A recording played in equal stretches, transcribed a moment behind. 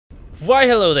Why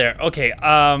hello there. Okay,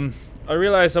 I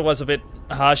realized I was a bit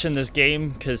harsh in this game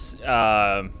because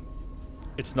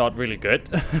it's not really good.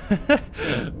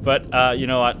 But you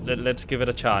know what, let's give it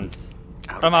a chance.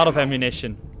 I'm out of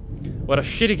ammunition. What a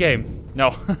shitty game.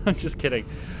 No, I'm just kidding.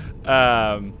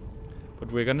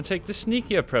 But we're gonna take the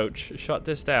sneaky approach. Shut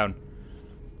this down.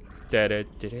 But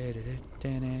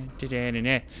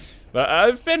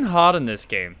I've been hard in this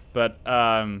game, but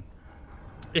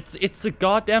it's the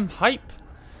goddamn hype.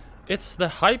 It's the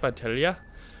hype, I tell ya.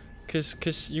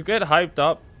 Cause you get hyped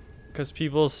up, cause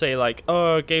people say like,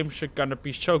 oh, a game should gonna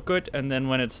be so good, and then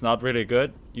when it's not really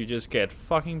good, you just get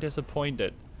fucking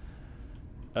disappointed.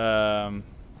 And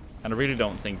I really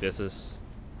don't think this is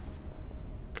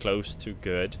close to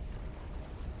good,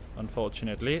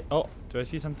 unfortunately. Oh, do I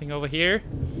see something over here?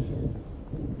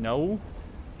 No.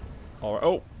 Or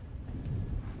oh,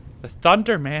 the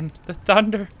thunder, man, the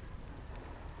thunder.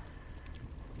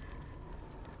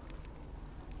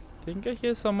 I think I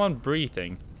hear someone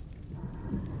breathing.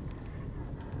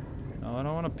 No, I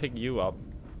don't want to pick you up.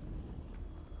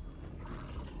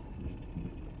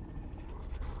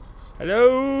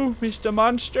 Hello, Mr.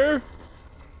 Monster?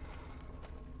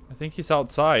 I think he's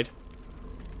outside.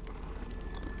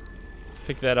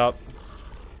 Pick that up.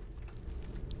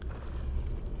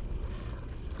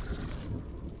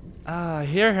 Ah, I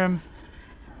hear him.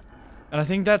 And I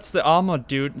think that's the armored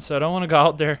dude, so I don't want to go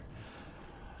out there.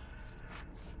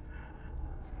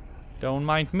 Don't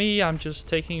mind me, I'm just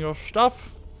taking your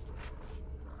stuff.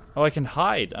 Oh, I can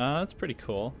hide. That's pretty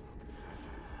cool.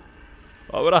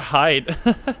 Why would I hide?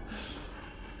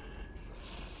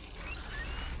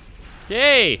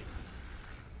 Yay!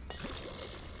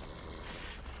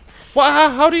 What?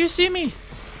 How do you see me?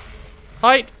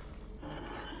 Hide.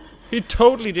 He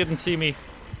totally didn't see me.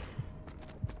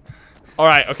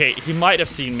 Alright, okay, he might have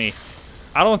seen me.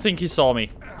 I don't think he saw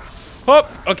me. Oh,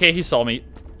 okay, he saw me.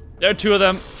 There are two of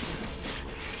them.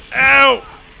 Ow!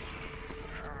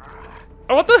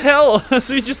 Oh, what the hell?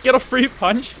 So you just get a free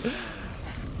punch?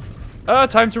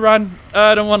 Time to run.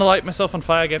 I don't want to light myself on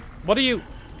fire again. What are you?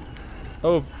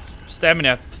 Oh,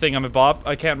 stamina thingamabob.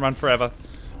 I can't run forever.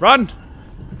 Run!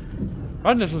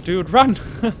 Run, little dude, run!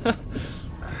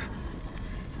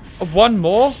 One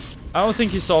more? I don't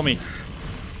think he saw me.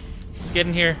 Let's get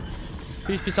in here.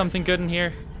 Please be something good in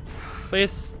here.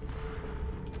 Please.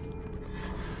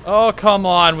 Oh, come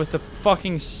on with the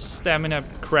fucking stamina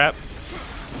crap.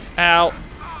 Ow.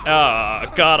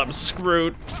 Oh, God, I'm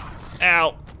screwed.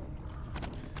 Ow.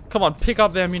 Come on, pick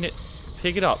up the ammunition.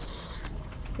 Pick it up.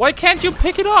 Why can't you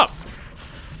pick it up?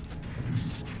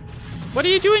 What are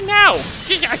you doing now?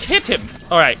 I hit him.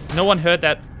 Alright, no one heard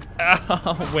that.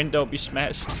 Ow, window be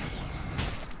smashed.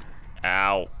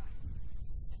 Ow.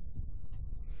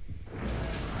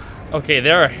 Okay,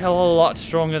 they're a hell of a lot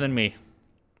stronger than me.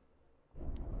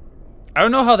 I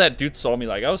don't know how that dude saw me,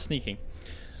 like, I was sneaking.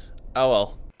 Oh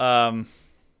well.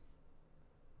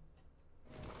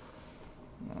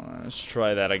 Let's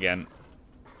try that again.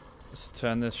 Let's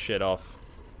turn this shit off.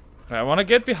 I want to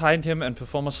get behind him and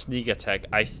perform a sneak attack,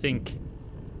 I think.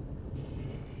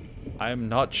 I'm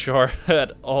not sure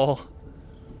at all.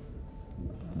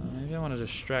 Maybe I want to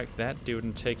distract that dude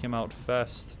and take him out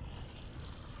first.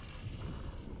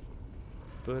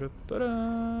 Alright,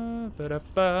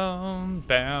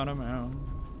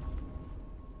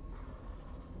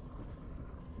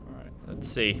 let's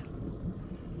see.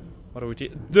 What do we do?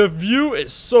 The view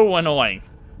is so annoying.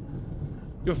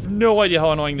 You have no idea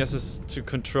how annoying this is to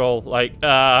control. Like,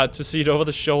 to see it over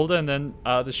the shoulder and then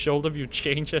the shoulder view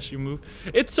change as you move.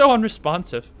 It's so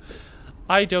unresponsive.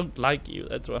 I don't like you.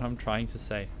 That's what I'm trying to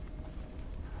say.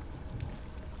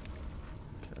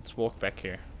 Okay, let's walk back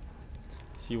here.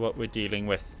 See what we're dealing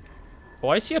with. Oh,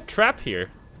 I see a trap here.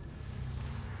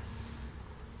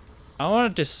 I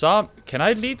want to disarm. Can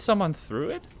I lead someone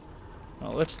through it?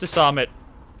 Well, let's disarm it.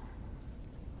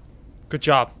 Good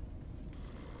job.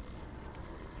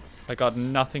 I got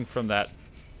nothing from that.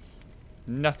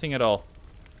 Nothing at all.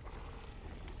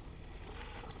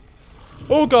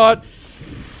 Oh God.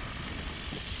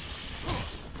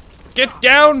 Get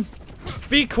down.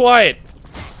 Be quiet.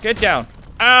 Get down.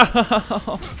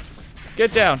 Ow.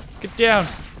 Get down. Get down.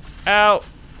 Ow.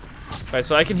 Okay,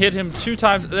 so I can hit him 2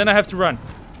 times, and then I have to run.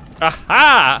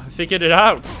 Aha! I figured it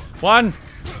out. 1,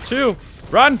 2,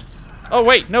 run. Oh,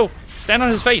 wait, no. Stand on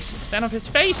his face. Stand on his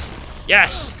face.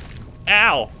 Yes.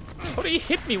 Ow. How do you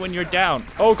hit me when you're down?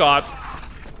 Oh, God.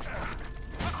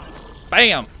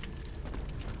 Bam.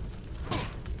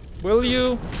 Will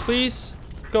you please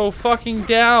go fucking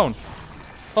down?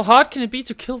 How hard can it be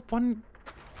to kill one?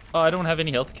 Oh, I don't have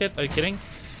any health kit. Are you kidding?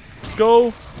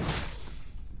 Go.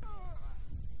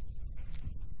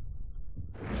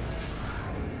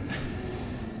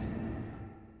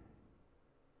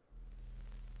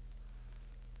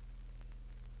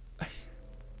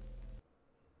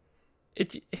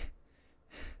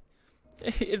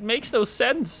 It makes no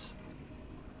sense.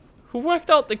 Who worked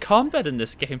out the combat in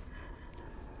this game?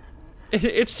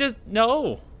 It's just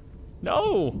no.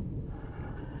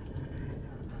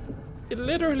 It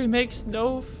literally makes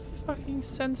no fucking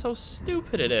sense how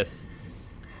stupid it is.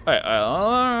 Alright,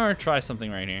 I'll try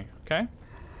something right here, okay?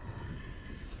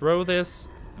 Throw this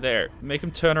there. Make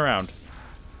him turn around.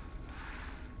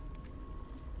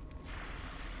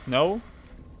 No?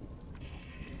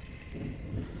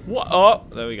 What? Oh,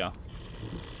 there we go.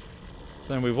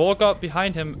 Then we walk up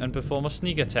behind him and perform a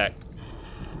sneak attack.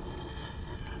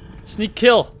 Sneak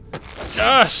kill!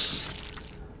 Yes!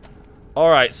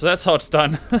 Alright, so that's how it's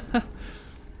done.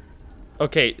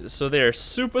 Okay, so they're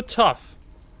super tough.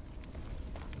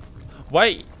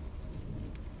 Why?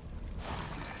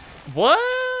 What?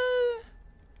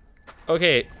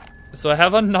 Okay, so I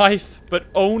have a knife, but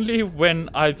only when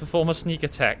I perform a sneak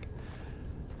attack.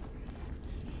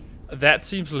 That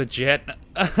seems legit.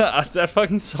 That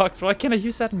fucking sucks. Why can't I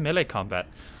use that in melee combat?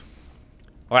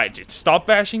 Alright, stop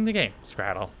bashing the game,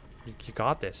 Scrattle. You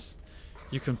got this.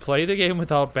 You can play the game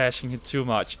without bashing it too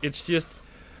much. It's just...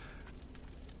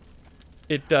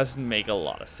 it doesn't make a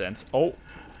lot of sense. Oh.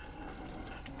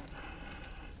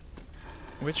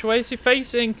 Which way is he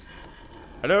facing?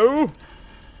 Hello?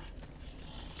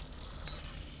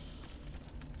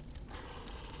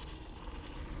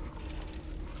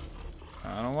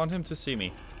 I don't want him to see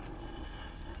me.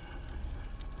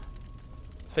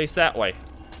 Face that way.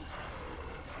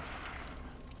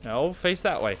 No, face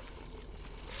that way.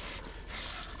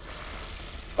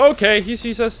 Okay, he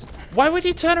sees us. Why would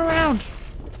he turn around?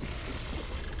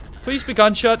 Please be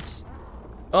gunshots.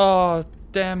 Oh,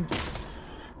 damn.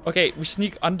 Okay, we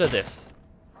sneak under this.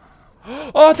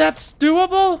 Oh, that's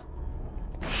doable?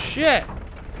 Shit.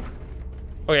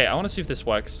 Okay, I want to see if this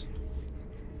works.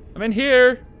 I'm in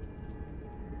here.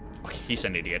 Okay, he's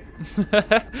an idiot.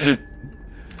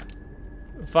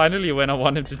 Finally, when I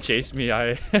want him to chase me,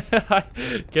 I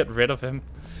get rid of him.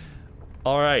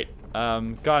 Alright,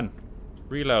 gun.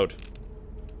 Reload.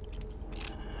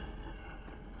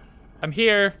 I'm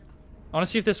here. I want to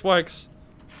see if this works.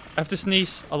 I have to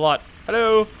sneeze a lot.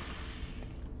 Hello?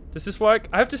 Does this work?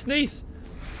 I have to sneeze.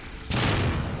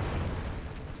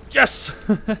 Yes!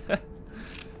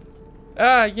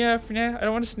 Yeah, for now, I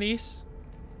don't want to sneeze.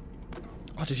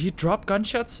 Oh, did he drop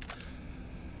gunshots?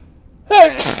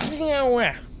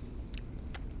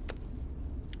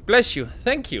 Bless you.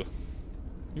 Thank you.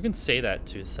 You can say that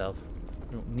to yourself.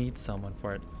 You don't need someone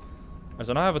for it. Right,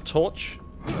 so now I have a torch.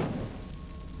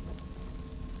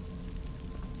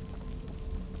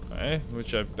 Okay,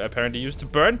 which I apparently used to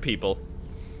burn people.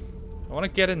 I want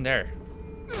to get in there.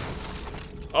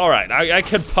 Alright, I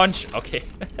can punch. Okay.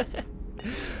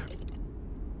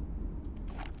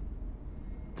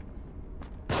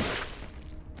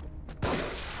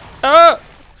 Ah!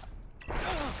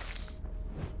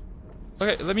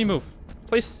 Okay, let me move.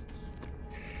 Please.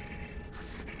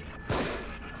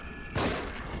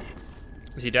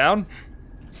 Is he down?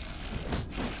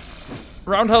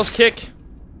 Roundhouse kick.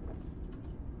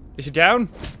 Is he down?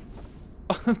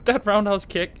 That roundhouse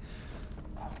kick.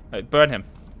 Alright, burn him.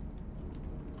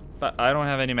 But I don't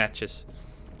have any matches.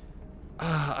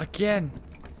 Ah, again.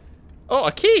 Oh,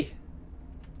 a key.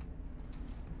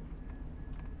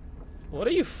 What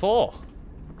are you for?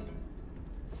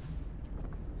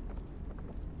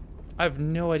 I have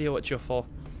no idea what you're for.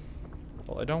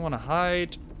 Well, I don't want to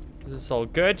hide. This is all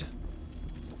good.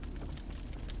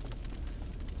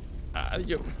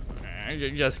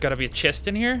 There's gotta be a chest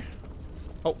in here.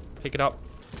 Oh, pick it up.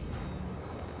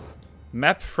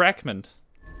 Map fragment.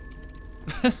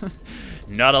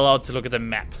 Not allowed to look at the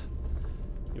map.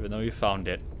 Even though you found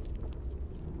it.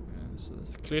 So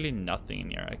there's clearly nothing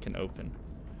in here I can open.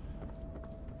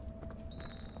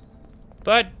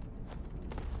 But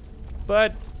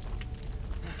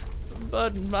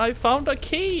I found a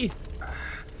key.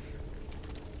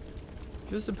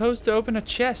 You're supposed to open a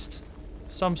chest.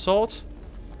 Some sort.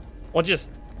 Or just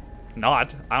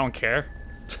not. I don't care.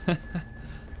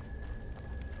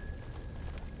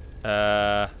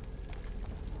 Alright,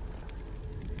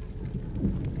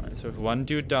 so one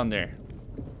dude down there.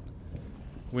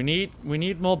 We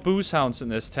need more booze hounds in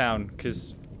this town,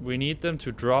 because we need them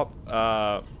to drop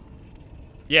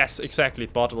yes, exactly,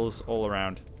 bottles all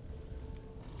around.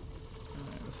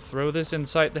 Throw this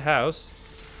inside the house.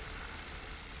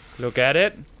 Look at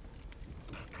it.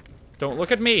 Don't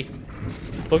look at me.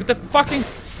 Look at the fucking...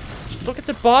 Look at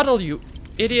the bottle, you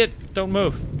idiot. Don't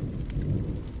move.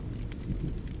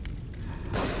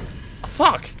 Oh,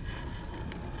 fuck.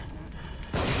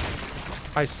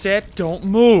 I said don't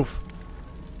move.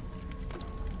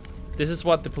 This is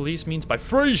what the police means by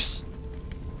freeze!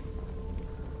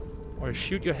 Or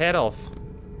shoot your head off.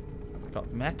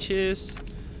 Got matches.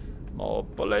 More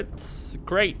bullets.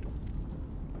 Great.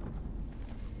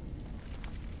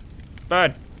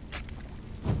 Burn.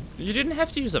 You didn't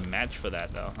have to use a match for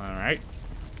that though, alright?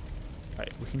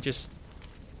 Alright, we can just...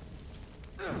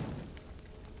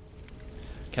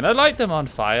 Can I light them on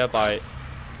fire by...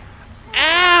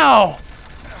 Ow!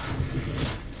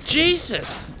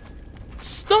 Jesus!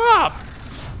 Stop!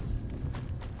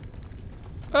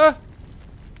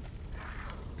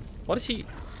 What is he...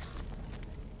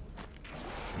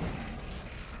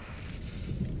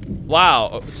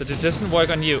 Wow, so it doesn't work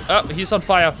on you. Oh, he's on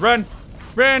fire. Run!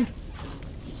 Run!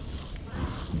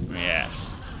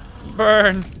 Yes.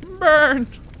 Burn! Burn!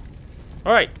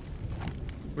 Alright.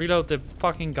 Reload the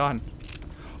fucking gun.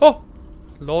 Oh!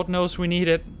 Lord knows we need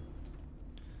it.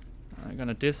 I'm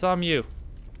gonna disarm you.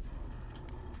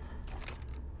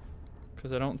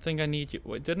 Because I don't think I need you.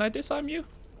 Wait, didn't I disarm you?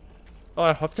 Oh,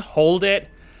 I have to hold it.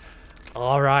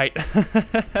 Alright.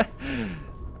 I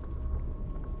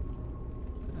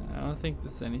don't think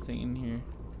there's anything in here.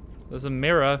 There's a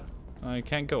mirror. I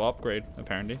can't go upgrade,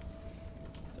 apparently.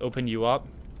 Let's open you up.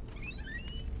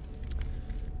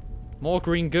 More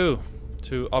green goo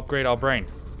to upgrade our brain.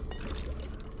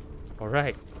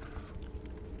 Alright.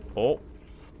 Oh.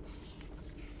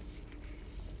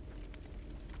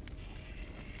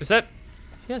 Is that...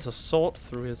 He has a sword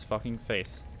through his fucking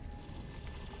face.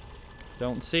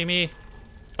 Don't see me.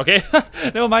 Okay,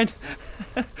 never mind.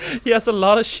 He has a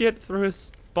lot of shit through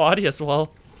his body as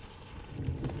well.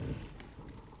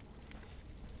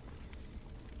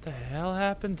 What the hell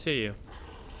happened to you?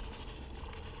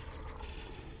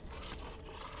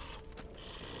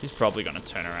 He's probably gonna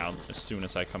turn around as soon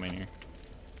as I come in here.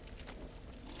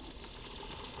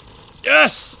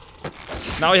 Yes!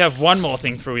 Now you have one more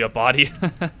thing through your body.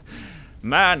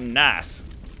 Man, naff.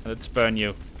 Let's burn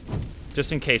you.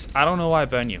 Just in case. I don't know why I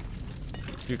burn you.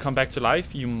 If you come back to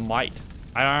life, you might.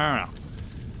 I don't know.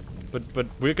 But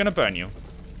we're gonna burn you.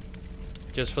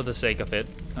 Just for the sake of it.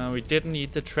 We didn't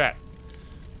need the trap.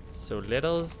 So let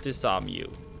us disarm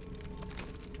you.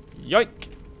 Yoink!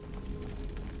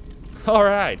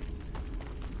 Alright.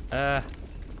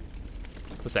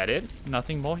 Was that it?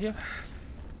 Nothing more here?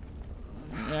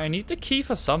 I need the key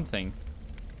for something.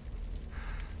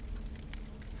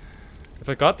 If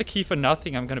I got the key for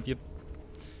nothing, I'm gonna be a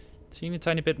teeny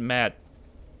tiny bit mad.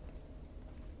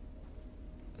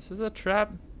 Is this a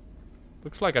trap?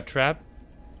 Looks like a trap.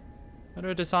 How do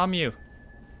I disarm you?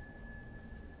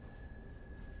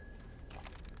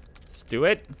 Let's do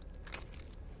it.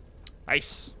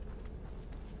 Nice.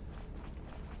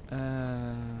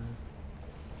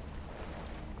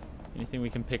 Anything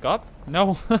we can pick up?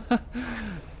 No.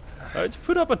 I'd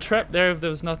put up a trap there if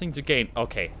there was nothing to gain.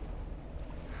 Okay.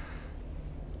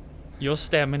 Your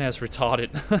stamina is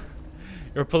retarded.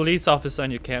 You're a police officer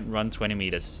and you can't run 20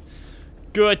 meters.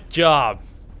 Good job.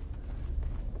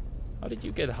 How did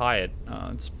you get hired?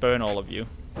 Let's burn all of you.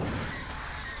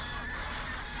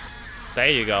 There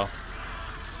you go.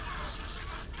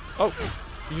 Oh,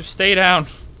 you stay down.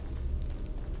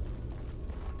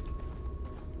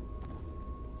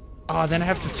 Oh, then I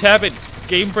have to tab it.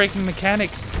 Game-breaking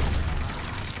mechanics.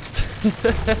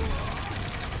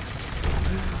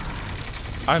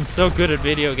 I'm so good at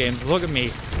video games. Look at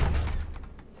me.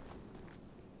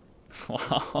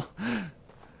 Wow.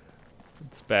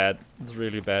 It's bad. It's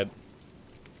really bad.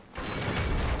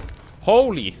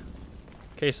 Holy.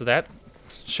 Okay, so that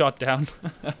shot down.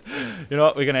 You know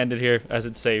what? We're gonna end it here as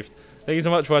it's saved. Thank you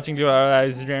so much for watching.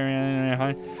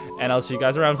 And I'll see you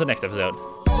guys around for the next episode.